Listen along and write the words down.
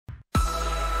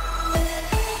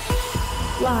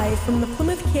Live from the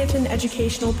Plymouth Canton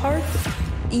Educational Park.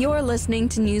 You're listening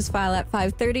to Newsfile at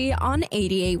 5:30 on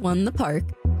 88.1 The Park.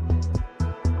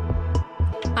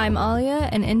 I'm Alia,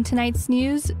 and in tonight's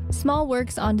news, small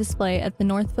works on display at the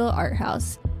Northville Art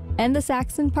House, and the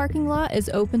Saxon parking lot is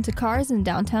open to cars in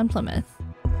downtown Plymouth.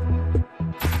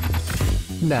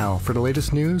 Now, for the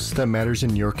latest news that matters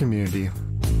in your community.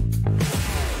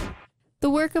 The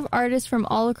work of artists from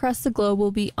all across the globe will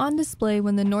be on display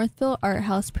when the Northville Art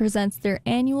House presents their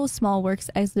annual Small Works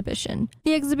exhibition.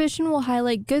 The exhibition will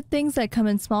highlight good things that come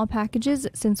in small packages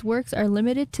since works are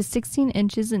limited to 16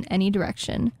 inches in any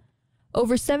direction.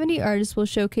 Over 70 artists will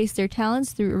showcase their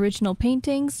talents through original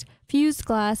paintings, fused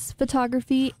glass,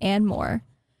 photography, and more.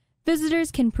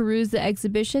 Visitors can peruse the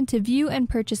exhibition to view and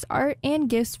purchase art and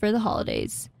gifts for the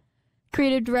holidays.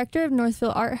 Creative Director of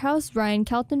Northville Art House, Ryan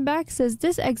Kaltenbach, says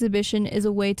this exhibition is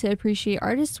a way to appreciate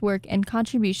artists' work and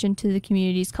contribution to the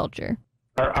community's culture.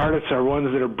 Our artists are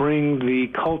ones that are bringing the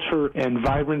culture and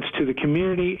vibrance to the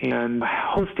community, and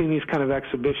hosting these kind of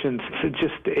exhibitions, it's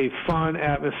just a fun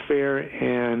atmosphere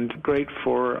and great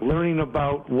for learning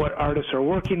about what artists are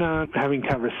working on, having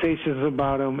conversations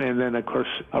about them, and then, of course,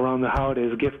 around the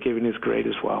holidays, gift giving is great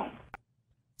as well.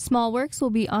 Small works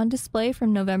will be on display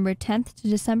from November 10th to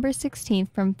December 16th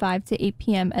from 5 to 8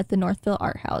 p.m. at the Northville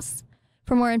Art House.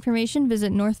 For more information,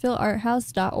 visit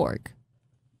northvillearthouse.org.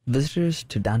 Visitors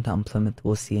to downtown Plymouth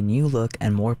will see a new look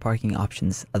and more parking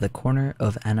options at the corner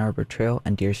of Ann Arbor Trail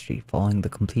and Deer Street following the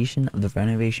completion of the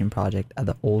renovation project at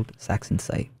the old Saxon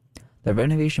site. The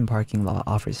renovation parking lot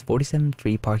offers 47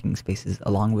 free parking spaces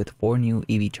along with 4 new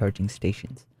EV charging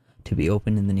stations to be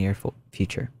opened in the near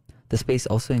future. The space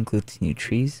also includes new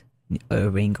trees, a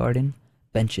rain garden,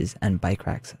 benches, and bike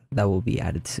racks that will be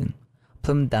added soon.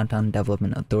 Plymouth Downtown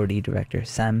Development Authority Director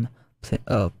Sam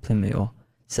Plymouth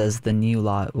says the new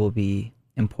lot will be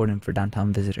important for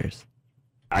downtown visitors.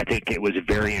 I think it was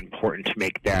very important to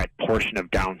make that portion of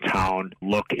downtown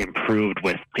look improved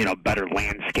with, better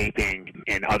landscaping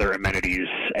and other amenities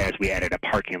as we added a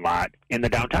parking lot in the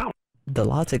downtown. The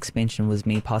lot's expansion was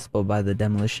made possible by the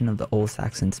demolition of the old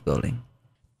Saxons building.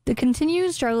 The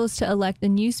continued struggles to elect a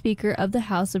new Speaker of the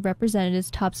House of Representatives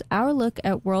tops our look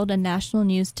at world and national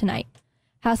news tonight.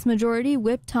 House Majority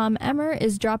Whip Tom Emmer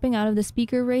is dropping out of the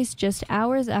Speaker race just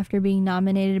hours after being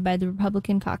nominated by the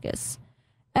Republican caucus.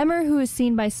 Emmer, who is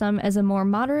seen by some as a more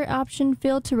moderate option,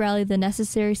 failed to rally the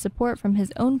necessary support from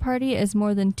his own party as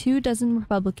more than 24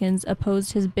 Republicans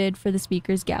opposed his bid for the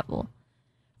Speaker's gavel.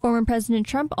 Former President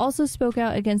Trump also spoke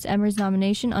out against Emmer's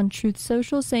nomination on Truth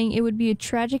Social, saying it would be a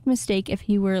tragic mistake if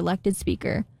he were elected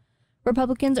Speaker.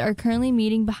 Republicans are currently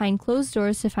meeting behind closed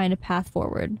doors to find a path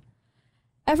forward.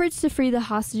 Efforts to free the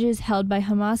hostages held by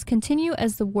Hamas continue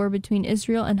as the war between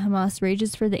Israel and Hamas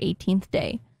rages for the 18th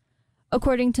day.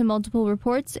 According to multiple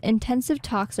reports, intensive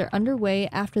talks are underway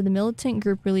after the militant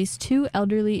group released 2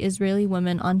 elderly Israeli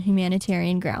women on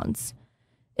humanitarian grounds.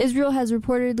 Israel has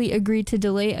reportedly agreed to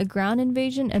delay a ground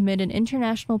invasion amid an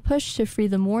international push to free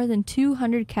the more than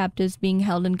 200 captives being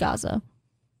held in Gaza.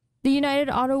 The United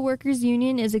Auto Workers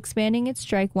Union is expanding its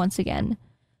strike once again.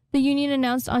 The union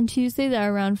announced on Tuesday that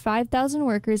around 5,000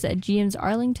 workers at GM's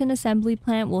Arlington assembly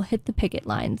plant will hit the picket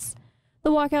lines.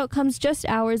 The walkout comes just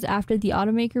hours after the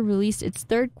automaker released its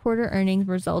third quarter earnings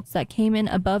results that came in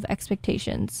above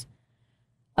expectations.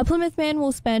 A Plymouth man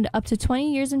will spend up to 20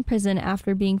 years in prison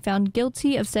after being found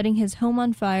guilty of setting his home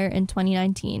on fire in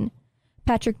 2019.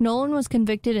 Patrick Nolan was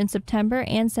convicted in September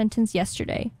and sentenced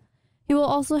yesterday. He will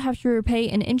also have to repay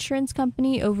an insurance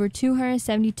company over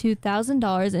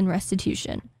 $272,000 in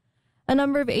restitution. A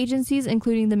number of agencies,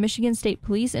 including the Michigan State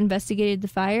Police, investigated the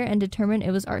fire and determined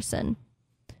it was arson.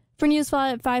 For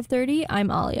Newsfile at 5:30, I'm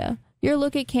Alia. Your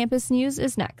look at campus news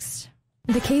is next.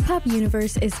 The K-pop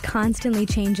universe is constantly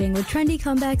changing with trendy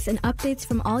comebacks and updates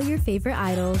from all your favorite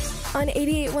idols. On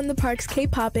 88.1 The Park's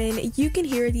K-Poppin', you can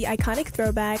hear the iconic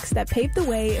throwbacks that paved the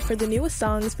way for the newest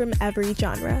songs from every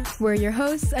genre. We're your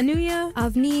hosts, Anuya,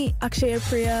 Avni, Akshaya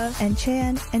Priya, and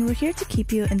Chan, and we're here to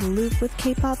keep you in the loop with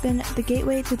K-Poppin', the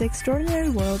gateway to the extraordinary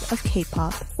world of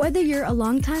K-pop. Whether you're a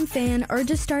longtime fan or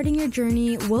just starting your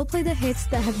journey, we'll play the hits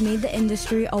that have made the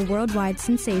industry a worldwide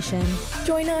sensation.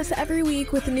 Join us every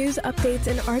week with news updates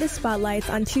and artist spotlights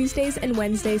on Tuesdays and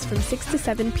Wednesdays from 6 to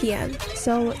 7 p.m.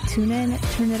 So tune in,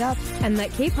 turn it up, and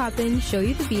let K-Poppin' show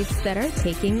you the beats that are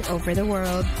taking over the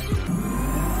world.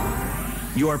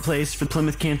 Your place for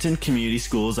Plymouth Canton Community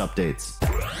Schools updates.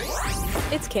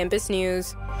 It's Campus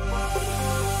News.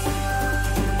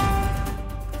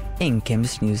 In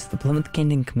Campus News, the Plymouth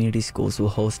Canton Community Schools will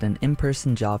host an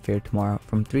in-person job fair tomorrow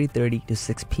from 3:30 to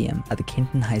 6 p.m. at the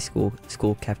Canton High School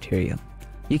cafeteria.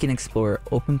 You can explore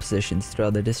open positions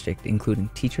throughout the district, including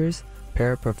teachers,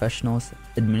 paraprofessionals,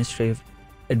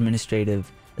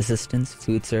 administrative assistants,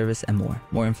 food service, and more.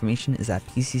 More information is at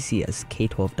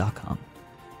pccsk12.com.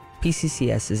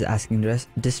 P-CCS is asking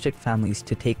district families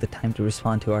to take the time to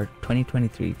respond to our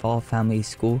 2023 Fall Family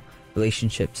School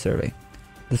Relationship Survey.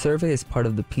 The survey is part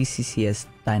of the P-CCS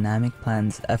Dynamic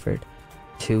Plan's effort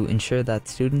to ensure that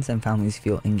students and families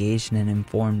feel engaged and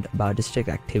informed about district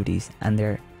activities and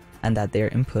that their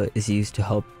input is used to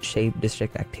help shape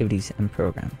district activities and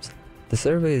programs. The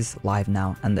survey is live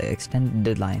now, and the extended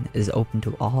deadline is open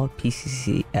to all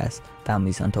P-CCS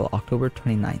families until October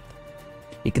 29th.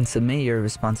 You can submit your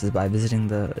responses by visiting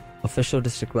the official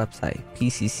district website,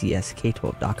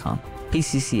 pccsk12.com.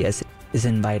 P-CCS is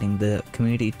inviting the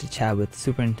community to chat with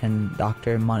Superintendent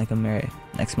Dr. Monica Merritt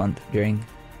next month during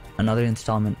another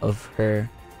installment of her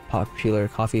popular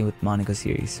Coffee with Monica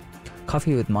series.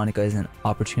 Coffee with Monica is an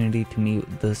opportunity to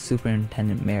meet the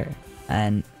Superintendent Merritt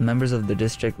and members of the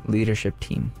district leadership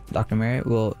team. Dr. Merritt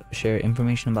will share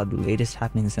information about the latest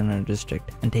happenings in our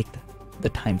district and take the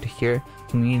time to hear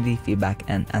community feedback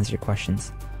and answer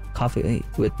questions. Coffee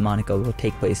with Monica will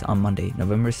take place on Monday,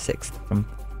 November 6th from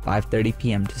 5:30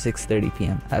 p.m. to 6:30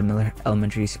 p.m. at Miller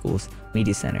Elementary School's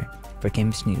Media Center. For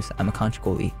Campus News, I'm Akansh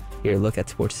Kohli. Your look at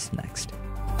sports is next.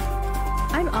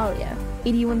 I'm Alia,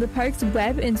 81 The Park's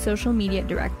web and social media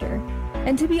director.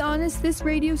 And to be honest, this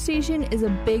radio station is a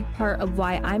big part of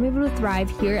why I'm able to thrive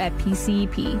here at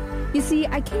PCEP. You see,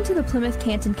 I came to the Plymouth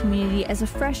Canton community as a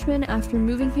freshman after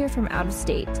moving here from out of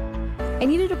state. I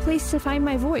needed a place to find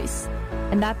my voice,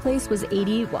 and that place was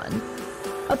 88.1.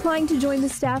 Applying to join the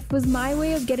staff was my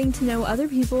way of getting to know other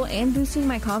people and boosting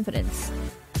my confidence.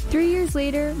 3 years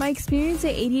later, my experience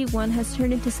at 88.1 has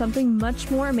turned into something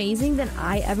much more amazing than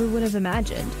I ever would have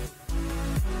imagined.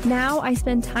 Now I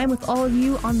spend time with all of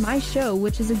you on my show,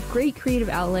 which is a great creative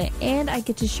outlet, and I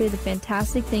get to share the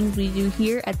fantastic things we do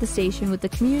here at the station with the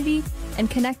community and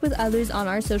connect with others on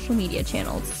our social media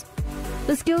channels.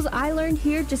 The skills I learned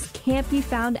here just can't be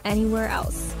found anywhere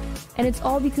else, and it's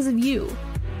all because of you.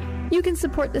 You can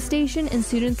support the station and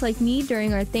students like me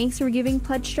during our Thanks for Giving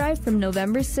pledge drive from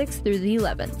November 6th through the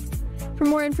 11th. For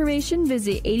more information,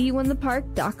 visit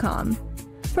 81thepark.com.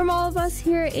 From all of us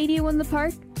here at 81 The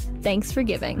Park, thanks for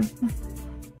giving.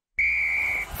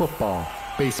 Football,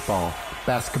 baseball,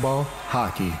 basketball,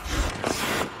 hockey.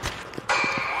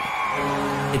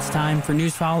 It's time for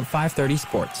Newsfile at 5:30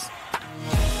 Sports.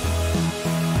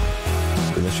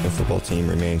 The Michigan football team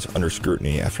remains under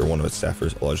scrutiny after one of its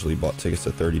staffers allegedly bought tickets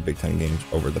to 30 Big Ten games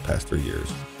over the past 3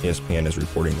 years. ESPN is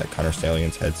reporting that Connor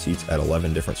Stallions had seats at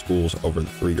 11 different schools over the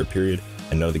 3-year period,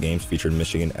 and none of the games featured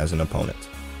Michigan as an opponent.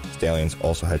 Stallions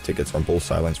also had tickets on both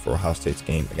sidelines for Ohio State's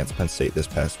game against Penn State this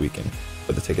past weekend,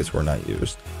 but the tickets were not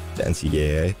used. The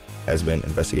NCAA has been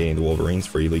investigating the Wolverines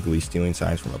for illegally stealing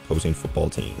signs from opposing football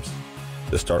teams.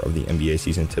 The start of the NBA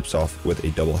season tips off with a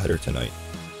doubleheader tonight.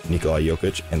 Nikola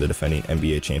Jokic and the defending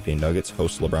NBA champion Nuggets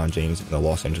host LeBron James and the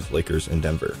Los Angeles Lakers in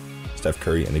Denver. Steph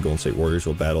Curry and the Golden State Warriors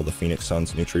will battle the Phoenix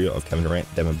Suns' new trio of Kevin Durant,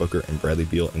 Devin Booker, and Bradley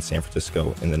Beal in San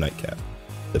Francisco in the nightcap.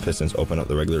 The Pistons open up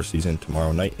the regular season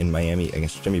tomorrow night in Miami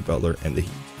against Jimmy Butler and the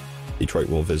Heat. Detroit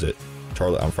will visit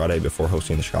Charlotte on Friday before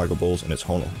hosting the Chicago Bulls in its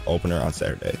home opener on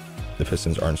Saturday. The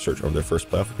Pistons are in search of their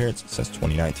first playoff appearance since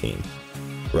 2019.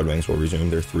 The Red Wings will resume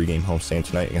their 3-game homestand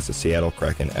tonight against the Seattle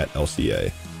Kraken at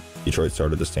LCA. Detroit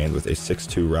started the stand with a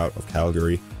 6-2 rout of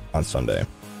Calgary on Sunday.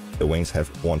 The Wings have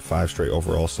won 5 straight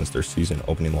overall since their season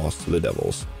opening loss to the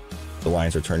Devils. The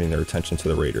Lions are turning their attention to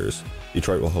the Raiders.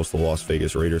 Detroit will host the Las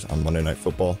Vegas Raiders on Monday Night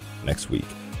Football next week.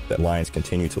 The Lions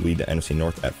continue to lead the NFC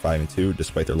North at 5-2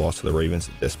 despite their loss to the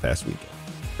Ravens this past weekend.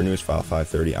 For Newsfile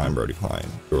 530, I'm Brody Klein.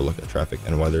 Your look at traffic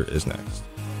and weather is next.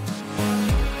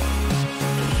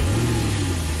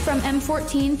 From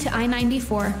M14 to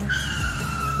I-94.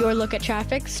 Your look at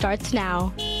traffic starts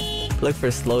now. Look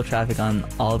for slow traffic on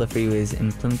all the freeways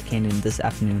in Plymouth Canton this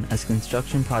afternoon as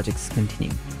construction projects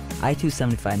continue.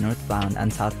 I-275 northbound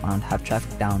and southbound have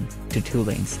traffic down to 2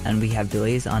 lanes, and we have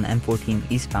delays on M14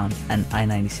 eastbound and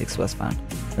I-96 westbound.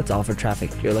 That's all for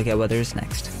traffic. Your look at weather is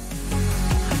next.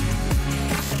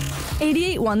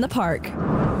 88.1 The Park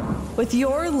with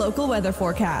your local weather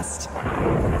forecast.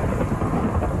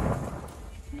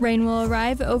 Rain will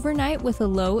arrive overnight with a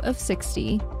low of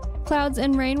 60. Clouds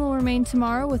and rain will remain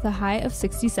tomorrow with a high of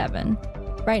 67.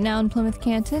 Right now in Plymouth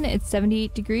Canton, it's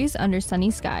 78 degrees under sunny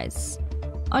skies.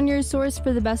 On your source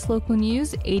for the best local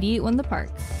news, 88.1 The Park.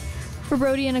 For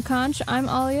Brody and Akansh, I'm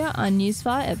Alia on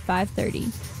Newsfile at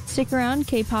 5:30. Stick around,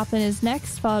 K-Poppin' is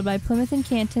next, followed by Plymouth and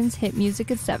Canton's hit music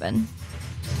at 7.